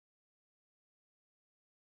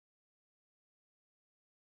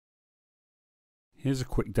Here's a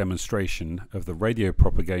quick demonstration of the radio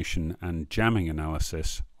propagation and jamming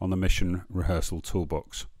analysis on the Mission Rehearsal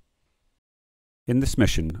Toolbox. In this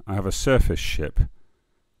mission, I have a surface ship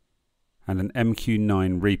and an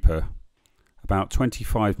MQ-9 Reaper about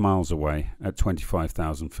 25 miles away at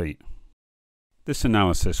 25,000 feet. This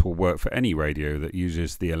analysis will work for any radio that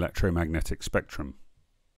uses the electromagnetic spectrum.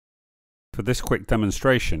 For this quick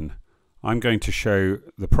demonstration, I'm going to show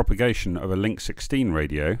the propagation of a Link 16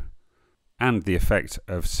 radio and the effect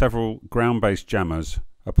of several ground-based jammers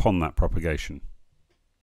upon that propagation.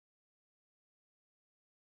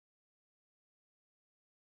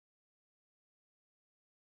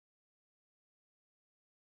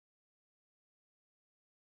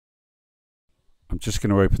 I'm just going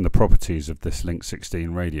to open the properties of this Link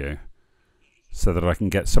 16 radio so that I can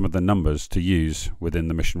get some of the numbers to use within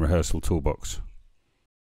the Mission Rehearsal Toolbox.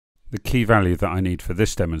 The key value that I need for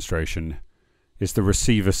this demonstration is the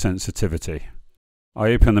receiver sensitivity. I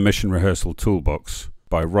open the Mission Rehearsal Toolbox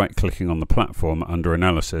by right-clicking on the platform under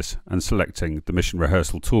Analysis and selecting the Mission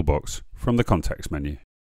Rehearsal Toolbox from the context menu.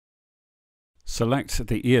 Select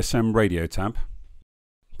the ESM radio tab.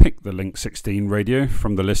 Pick the Link 16 radio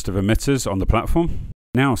from the list of emitters on the platform.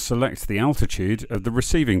 Now select the altitude of the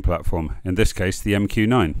receiving platform, in this case the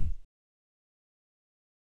MQ-9.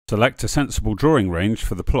 Select a sensible drawing range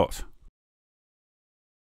for the plot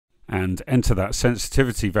and enter that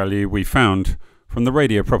sensitivity value we found from the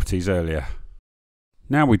radio properties earlier.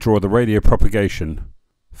 Now we draw the radio propagation,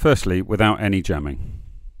 firstly without any jamming.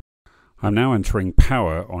 I'm now entering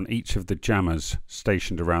power on each of the jammers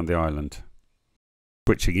stationed around the island.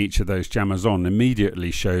 Switching each of those jammers on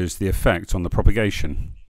immediately shows the effect on the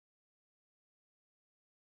propagation.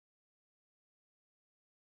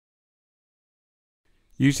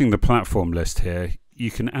 Using the platform list here, you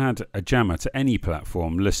can add a jammer to any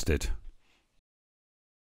platform listed.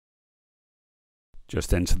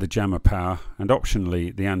 Just enter the jammer power and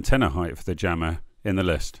optionally the antenna height for the jammer in the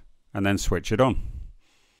list, and then switch it on.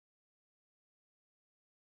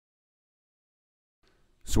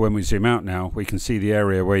 So when we zoom out now, we can see the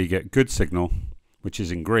area where you get good signal, which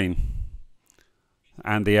is in green,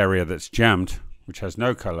 and the area that's jammed, which has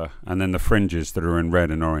no colour, and then the fringes that are in red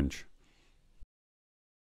and orange.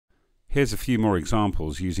 Here's a few more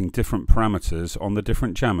examples using different parameters on the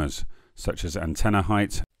different jammers, such as antenna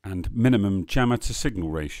height and minimum jammer to signal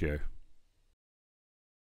ratio.